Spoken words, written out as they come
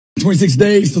26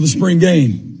 days till the spring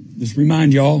game. Just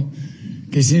remind y'all, in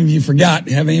case any of you forgot,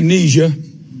 have amnesia.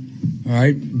 All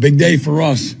right, big day for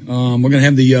us. We're going to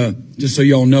have the, just so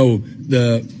y'all know,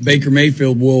 the Baker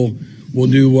Mayfield will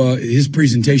do his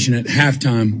presentation at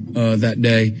halftime that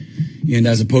day. And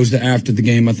as opposed to after the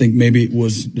game, I think maybe it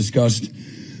was discussed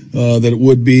that it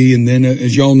would be. And then,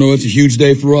 as y'all know, it's a huge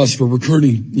day for us for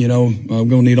recruiting. You know, we're going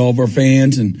to need all of our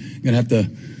fans and going to have to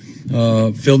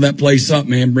fill that place up,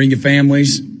 man. Bring your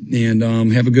families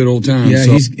and have a good old time. Yeah,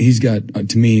 so, he's got,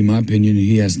 to me, in my opinion,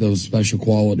 he has those special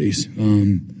qualities.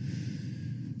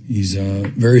 He's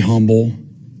very humble,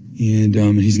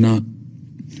 and he's not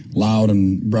loud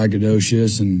and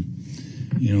braggadocious and,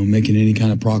 you know, making any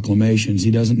kind of proclamations.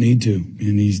 He doesn't need to,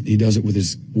 and he does it with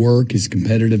his work, his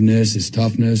competitiveness, his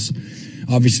toughness.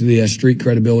 Obviously, he has street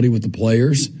credibility with the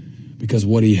players because of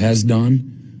what he has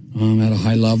done at a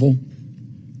high level.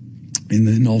 And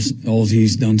then all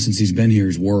he's done since he's been here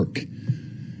is work.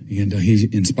 And he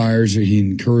inspires, he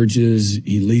encourages,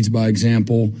 he leads by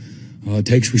example.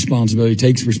 Takes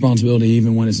responsibility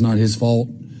even when it's not his fault,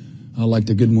 like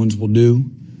the good ones will do.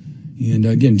 And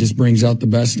again, just brings out the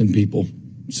best in people.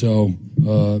 So,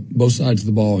 both sides of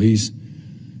the ball, he's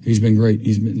been great.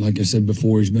 He's been, like I said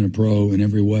before, he's been a pro in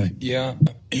every way. Yeah.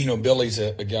 You know, Billy's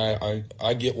a guy,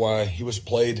 I get why he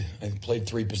played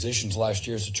 3 positions last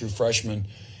year as a true freshman.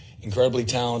 Incredibly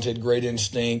talented, great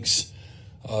instincts,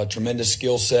 tremendous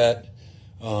skill set,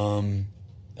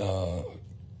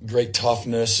 great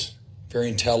toughness. Very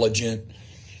intelligent,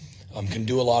 can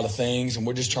do a lot of things, and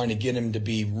we're just trying to get him to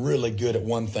be really good at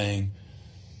one thing.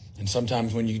 And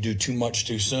sometimes when you do too much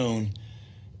too soon,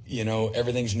 you know,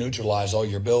 everything's neutralized, all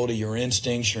your ability, your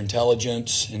instincts, your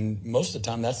intelligence, and most of the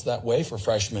time that's that way for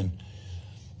freshmen.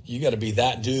 You got to be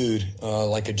that dude,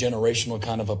 like a generational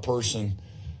kind of a person,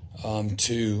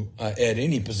 to at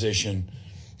any position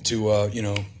to you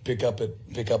know, pick up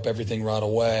everything right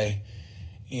away.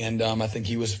 And I think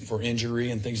he was, for injury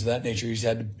and things of that nature, he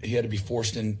had to be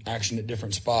forced in action at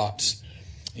different spots.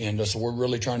 And so we're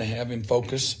really trying to have him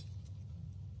focus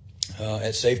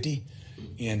at safety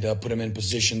and put him in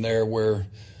position there where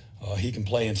he can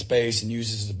play in space and use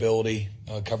his ability,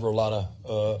 cover a lot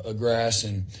of grass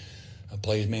and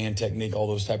play his man technique, all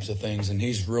those types of things. And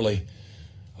he's really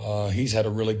he's had a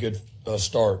really good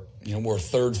start. You know, we're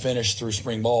 3rd finish through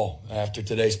spring ball after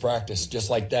today's practice, just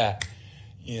like that.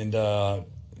 And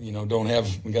you know,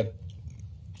 we got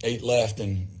 8 left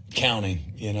and counting,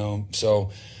 you know.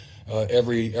 So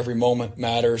every moment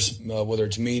matters, whether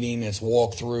it's meeting, it's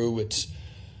walkthrough, it's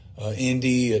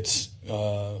Indy, it's,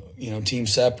 you know, team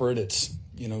separate, it's,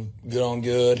 you know, good on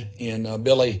good. And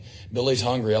Billy's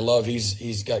hungry.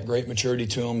 He's got great maturity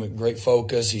to him, great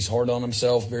focus. He's hard on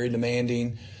himself, very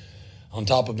demanding, on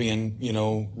top of being, you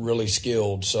know, really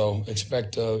skilled. So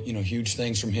expect, you know, huge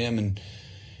things from him.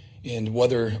 And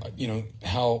whether, you know,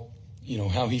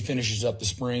 how he finishes up the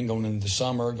spring, going into the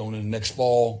summer, going into next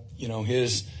fall, you know,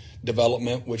 his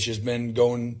development, which has been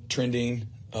trending,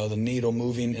 the needle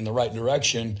moving in the right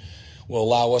direction, will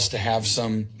allow us to have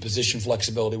some position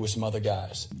flexibility with some other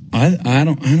guys. I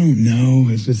don't know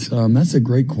if it's, that's a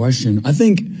great question. I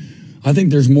think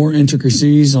there's more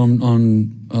intricacies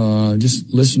on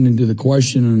just listening to the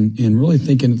question and really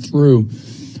thinking it through.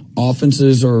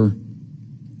 Offenses are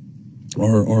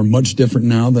much different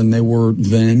now than they were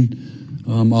then,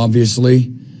 obviously,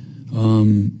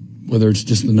 whether it's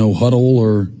just the no huddle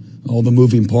or all the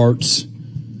moving parts.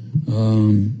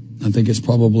 I think it's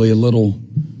probably a little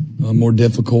more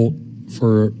difficult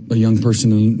for a young person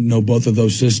to know both of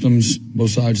those systems, both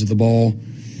sides of the ball.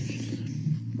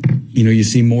 You know, you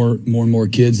see more and more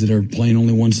kids that are playing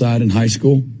only one side in high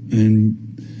school, and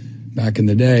back in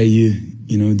the day,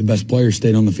 you know, the best players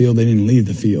stayed on the field; they didn't leave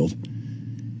the field.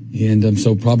 And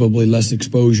so probably less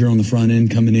exposure on the front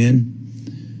end coming in,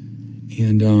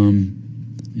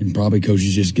 and probably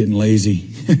coaches just getting lazy,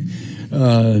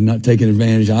 not taking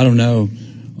advantage. I don't know.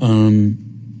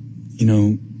 You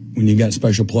know, when you got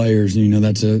special players, you know,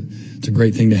 it's a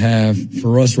great thing to have.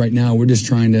 For us right now, we're just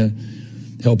trying to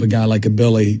help a guy like a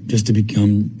Billy just to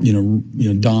become, you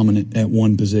know, dominant at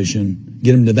one position,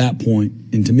 get him to that point.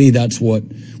 And to me, that's what,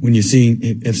 when you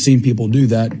have seen people do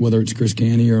that, whether it's Chris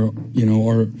Kani or, you know,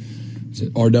 or is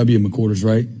it R.W. McQuarters,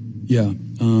 right? Yeah.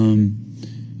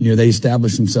 You know, they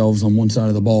established themselves on one side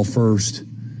of the ball first,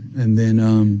 and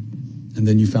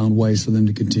then you found ways for them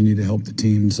to continue to help the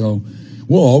team. So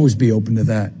we'll always be open to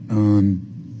that.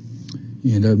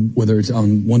 You know, whether it's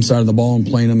on one side of the ball and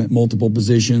playing them at multiple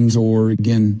positions, or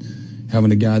again,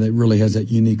 having a guy that really has that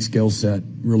unique skill set,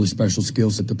 really special skill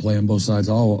set to play on both sides.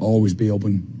 I'll always be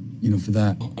open, you know, for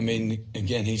that. I mean,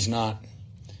 again, he's not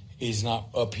he's not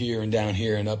up here and down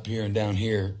here and up here and down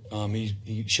here.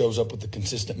 He shows up with a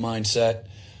consistent mindset,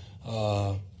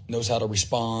 knows how to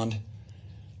respond,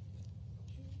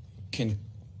 can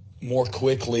more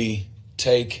quickly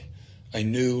take a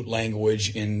new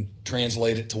language and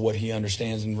translate it to what he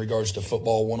understands in regards to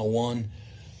football 101,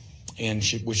 and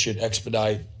which should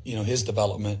expedite, his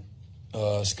development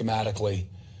schematically.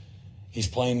 He's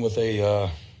playing with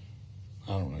I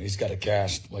don't know, he's got a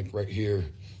cast like right here,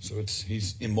 so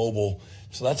he's immobile.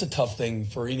 So that's a tough thing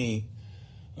for any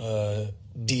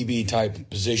DB type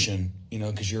position,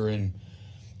 because you're in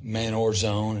man or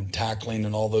zone and tackling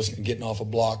and all those, and getting off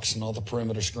of blocks and all the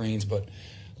perimeter screens. But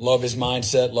love his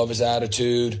mindset, love his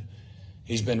attitude.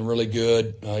 He's been really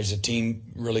good. He's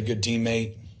really good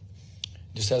teammate.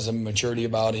 Just has a maturity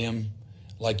about him,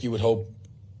 like you would hope,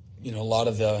 a lot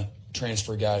of the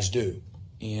transfer guys do.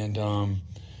 And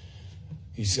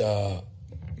he's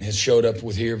has showed up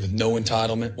here with no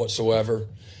entitlement whatsoever,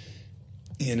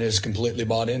 and is completely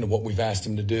bought into what we've asked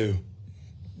him to do.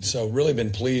 So really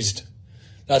been pleased.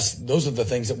 Those are the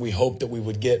things that we hoped that we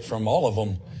would get from all of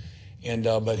them. And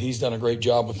but he's done a great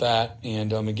job with that.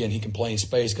 And again, he can play in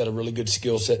space. Got a really good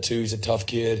skill set too. He's a tough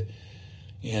kid,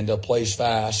 and plays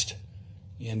fast.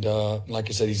 And like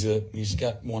I said, he's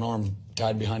got one arm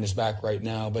tied behind his back right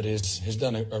now, but has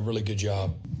done a really good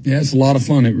job. Yeah, it's a lot of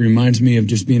fun. It reminds me of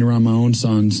just being around my own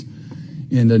sons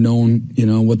and knowing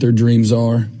what their dreams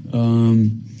are,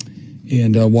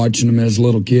 and watching them as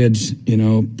little kids.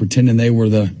 Pretending they were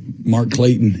the Mark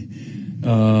Clayton.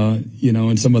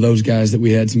 And some of those guys that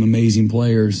we had, some amazing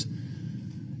players.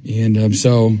 And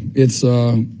so it's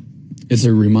a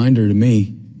reminder to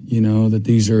me, that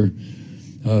these are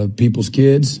people's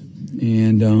kids,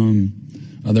 and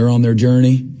they're on their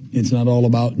journey. It's not all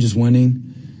about just winning,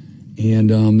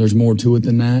 and there's more to it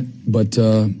than that. But,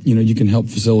 you can help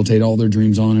facilitate all their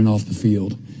dreams on and off the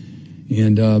field.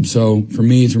 And so for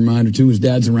me, it's a reminder, too. His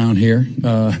dad's around here.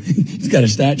 He's got a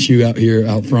statue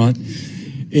out front.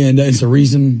 And it's the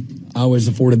reason I was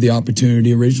afforded the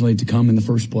opportunity originally to come in the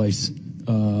first place,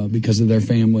 because of their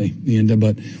family.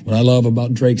 But what I love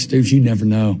about Drake Stoops, you never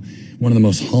know. One of the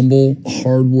most humble,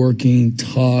 hardworking,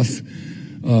 tough.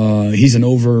 He's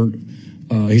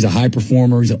a high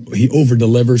performer. He over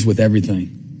delivers with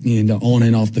everything, and on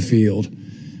and off the field.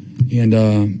 And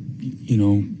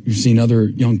you've seen other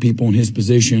young people in his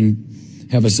position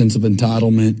have a sense of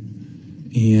entitlement,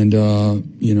 and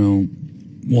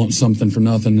want something for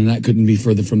nothing, and that couldn't be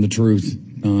further from the truth.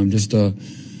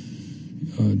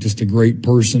 Just a great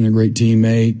person, a great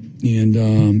teammate, and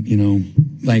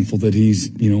thankful that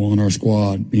he's on our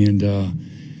squad, and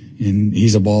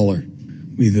he's a baller.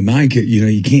 The mic,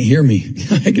 you can't hear me.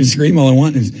 I can scream all I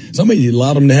want. And somebody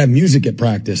allowed him to have music at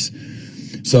practice,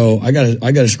 so I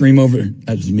gotta scream over.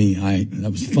 That was me.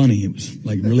 That was funny. It was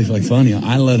really funny.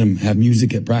 I let him have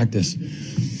music at practice.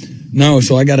 No,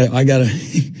 so I gotta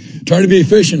try to be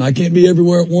efficient. I can't be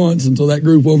everywhere at once until that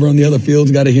group over on the other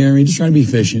field's got to hear me. Just trying to be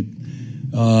efficient.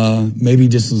 Maybe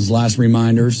just as last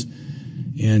reminders.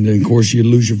 And of course, you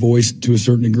lose your voice to a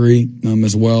certain degree,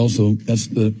 as well. So that's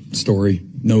the story.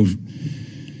 No,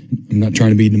 I'm not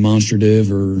trying to be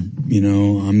demonstrative or,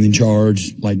 I'm in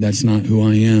charge. That's not who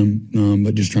I am.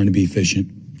 But just trying to be efficient.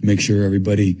 Make sure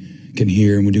everybody can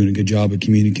hear, and we're doing a good job of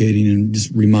communicating, and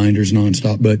just reminders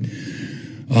nonstop. But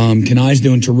Kani's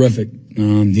doing terrific.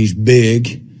 He's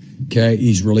big, okay?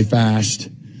 He's really fast,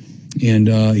 and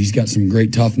he's got some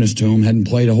great toughness to him. Hadn't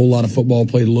played a whole lot of football,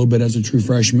 played a little bit as a true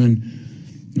freshman.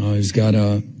 He's got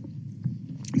a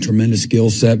tremendous skill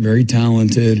set, very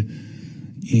talented,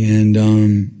 and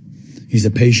he's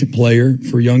a patient player.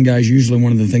 For young guys, usually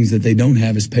one of the things that they don't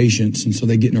have is patience, and so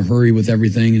they get in a hurry with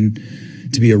everything. And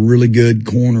to be a really good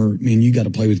corner, you got to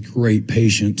play with great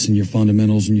patience in your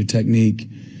fundamentals and your technique.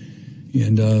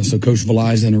 And so Coach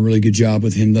Valai's done a really good job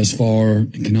with him thus far,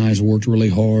 and Kani's worked really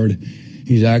hard.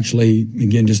 He's actually,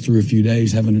 again, just through a few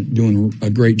days, doing a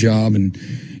great job and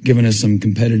giving us some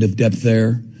competitive depth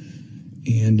there.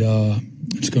 And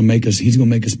he's going to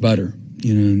make us better.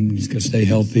 And he's going to stay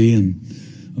healthy and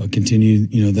continue,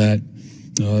 that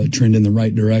trend in the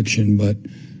right direction. But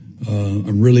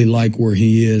I really like where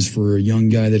he is for a young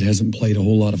guy that hasn't played a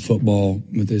whole lot of football,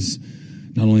 with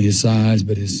not only his size,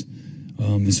 but his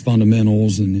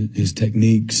fundamentals and his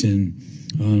techniques,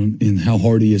 and how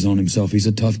hard he is on himself. He's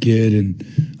a tough kid and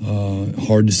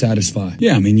hard to satisfy.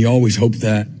 Yeah, you always hope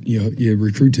that you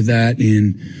recruit to that.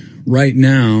 And right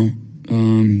now,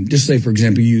 just say, for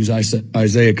example, you use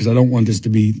Isaiah, because I don't want this to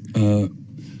be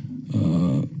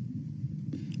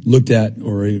looked at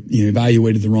or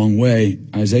evaluated the wrong way.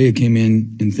 Isaiah came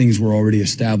in and things were already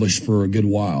established for a good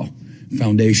while,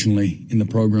 foundationally in the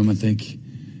program. I think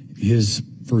his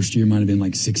first year might have been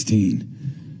like 16.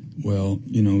 Well,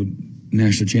 you know,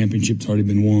 national championship's already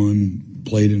been won,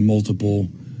 played in multiple,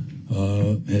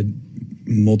 had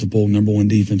multiple number one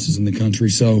defenses in the country.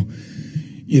 So,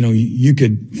 you know, you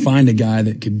could find a guy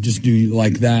that could just do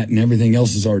like that and everything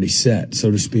else is already set,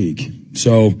 so to speak.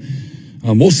 So,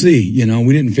 we'll see. You know,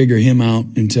 we didn't figure him out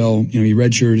until, you know, he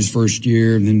redshirted his first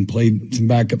year and then played some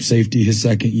backup safety his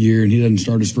second year, and he doesn't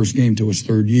start his first game till his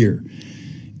third year.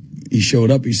 He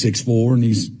showed up, he's 6'4", and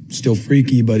he's still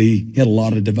freaky, but he had a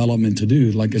lot of development to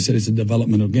do. Like I said, it's a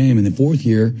developmental game. In the fourth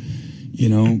year, you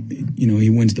know, he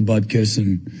wins the Butkus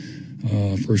and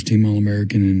first team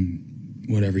All-American and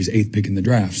whatever. He's 8th pick in the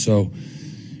draft. So,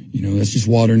 you know, that's just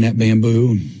watering that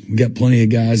bamboo. We got plenty of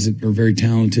guys that are very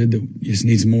talented that just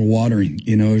need some more watering.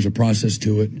 You know, there's a process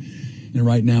to it. And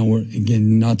right now, we're,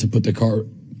 again, not to put the cart,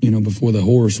 you know, before the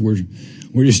horse. We're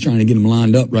just trying to get them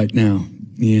lined up right now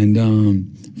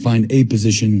and find a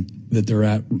position that they're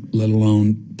at, let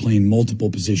alone playing multiple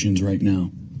positions right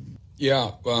now.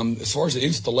 Yeah, as far as the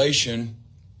installation,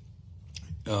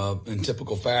 in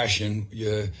typical fashion,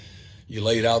 you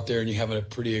lay it out there and you have a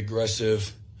pretty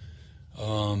aggressive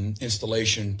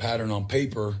installation pattern on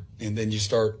paper, and then you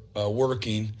start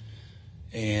working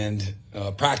and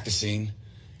practicing,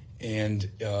 and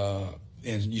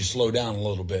you slow down a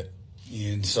little bit.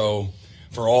 And so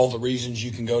for all the reasons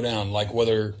you can go down, like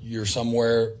whether you're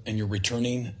somewhere and you're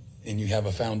returning and you have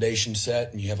a foundation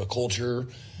set and you have a culture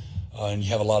and you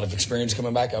have a lot of experience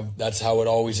coming back, that's how it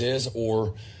always is.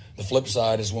 Or the flip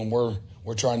side is when we're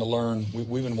trying to learn.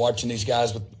 We've been watching these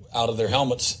guys out of their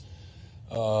helmets,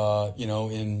 you know,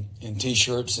 in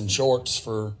T-shirts and shorts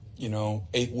for, you know,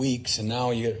 8 weeks, and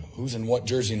now you get who's in what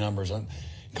jersey numbers. I'm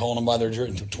calling them by their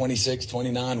jersey, 26,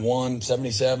 29, 1,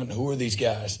 77. Who are these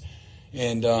guys?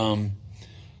 And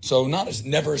so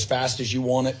never as fast as you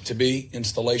want it to be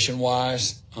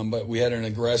installation-wise, but we had an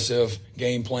aggressive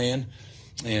game plan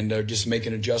and just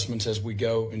making adjustments as we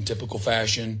go in typical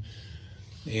fashion.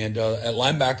 And at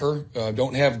linebacker,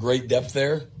 don't have great depth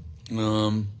there.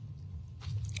 I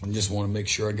just want to make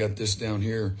sure I got this down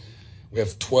here. We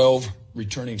have 12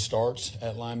 returning starts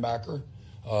at linebacker,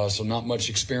 so not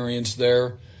much experience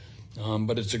there.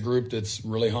 But it's a group that's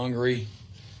really hungry.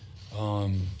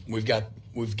 We've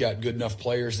got good enough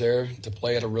players there to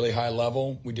play at a really high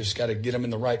level. We just got to get them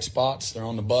in the right spots. They're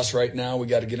on the bus right now. We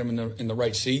got to get them in the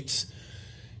right seats,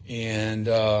 and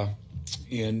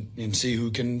see who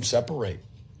can separate,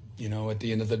 you know, at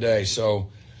the end of the day.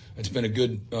 So it's been a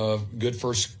good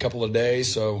first couple of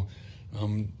days. So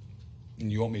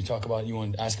you want me to talk about, you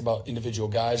want to ask about individual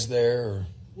guys there, or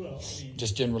well, I mean,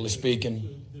 just generally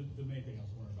speaking? The main thing I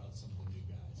was wondering about some of the new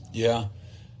guys. Yeah.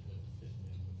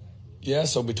 Yeah,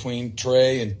 so between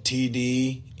Trey and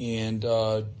TD and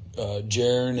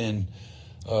Jaron and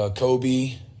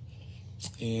Kobe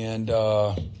and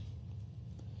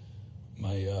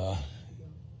my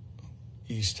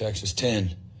East Texas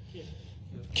 10.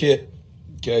 Kip,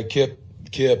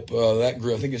 that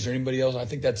group. I think, is there anybody else? I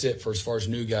think that's it for as far as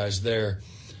new guys there.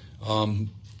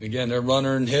 Again, they're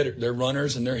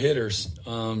runners and they're hitters.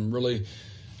 Really,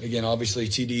 again, obviously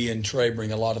TD and Trey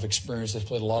bring a lot of experience. They've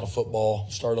played a lot of football,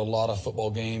 started a lot of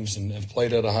football games, and have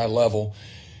played at a high level.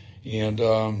 And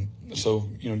so,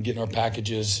 you know, getting our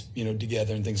packages, you know,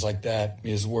 together and things like that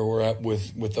is where we're at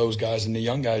with those guys. And the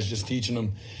young guys, just teaching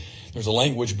them. There's a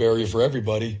language barrier for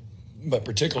everybody, but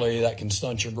particularly that can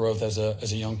stunt your growth as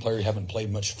a young player. You haven't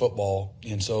played much football.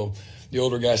 And so the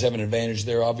older guys have an advantage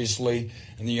there, obviously,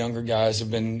 and the younger guys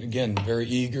have been, again, very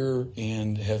eager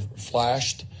and have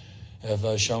flashed,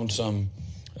 have shown some,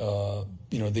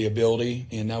 you know, the ability.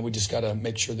 And now we just got to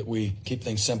make sure that we keep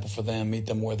things simple for them, meet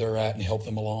them where they're at, and help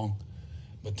them along.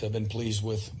 But I've been pleased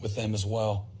with them as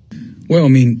well. Well, I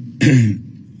mean,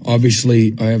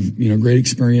 obviously I have, you know, great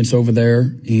experience over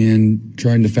there and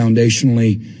trying to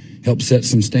foundationally help set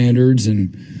some standards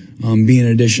and be an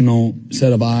additional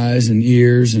set of eyes and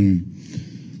ears and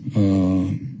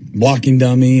blocking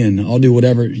dummy, and I'll do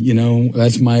whatever, you know,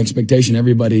 that's my expectation.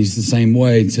 Everybody's the same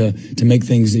way to make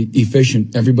things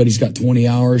efficient. Everybody's got 20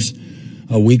 hours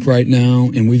a week right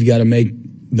now, and we've got to make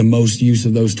the most use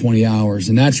of those 20 hours.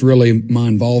 And that's really my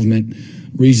involvement.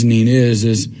 Reasoning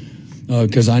is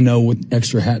because I know what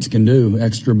extra hats can do,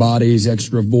 extra bodies,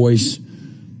 extra voice,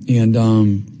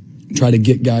 and try to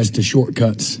get guys to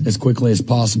shortcuts as quickly as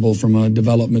possible from a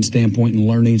development standpoint and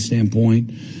learning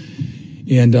standpoint.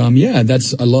 And yeah,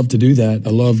 I love to do that. I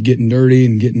love getting dirty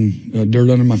and getting dirt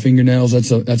under my fingernails.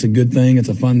 That's a good thing. It's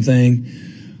a fun thing.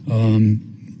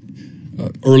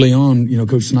 Early on, you know,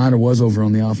 Coach Snyder was over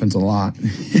on the offense a lot.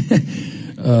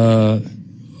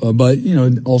 but,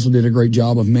 also did a great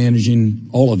job of managing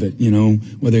all of it,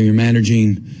 whether you're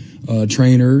managing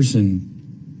trainers and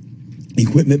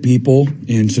equipment people.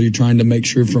 And so you're trying to make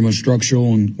sure from a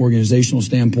structural and organizational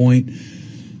standpoint,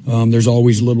 there's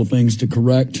always little things to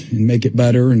correct and make it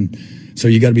better. And so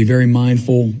you got to be very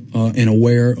mindful and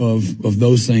aware of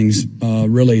those things,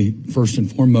 really first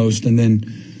and foremost. And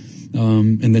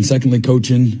then secondly,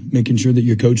 coaching, making sure that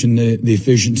you're coaching the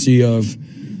efficiency of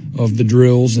the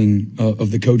drills and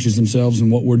of the coaches themselves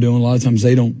and what we're doing. A lot of times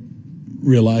they don't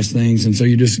realize things, and so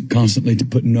you're just constantly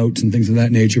putting notes and things of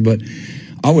that nature. But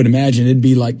I would imagine it'd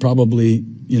be like probably,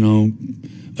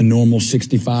 a normal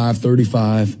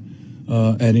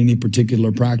 65-35 at any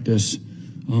particular practice.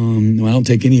 I don't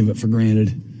take any of it for granted,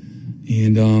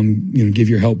 and give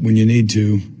your help when you need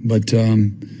to. But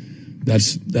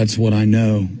that's what I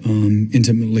know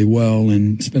intimately well,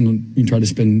 and try to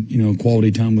spend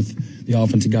quality time with the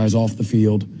offensive guys off the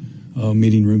field,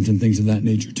 meeting rooms and things of that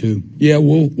nature too. Yeah,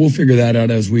 we'll figure that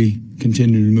out as we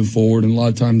continue to move forward, and a lot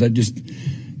of times it just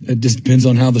depends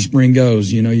on how the spring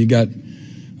goes. You got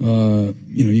your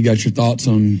thoughts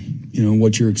on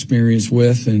what you're experienced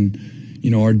with, and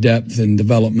our depth and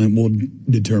development will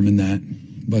determine that.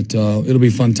 But it'll be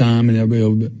a fun time, and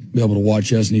they'll be able to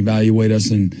watch us and evaluate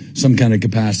us in some kind of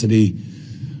capacity.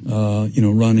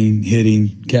 Running,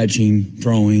 hitting, catching,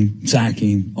 throwing,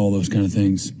 sacking, all those kind of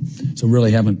things. So really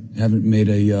haven't made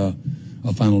a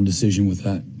final decision with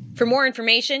that. For more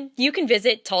information, you can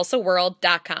visit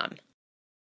TulsaWorld.com.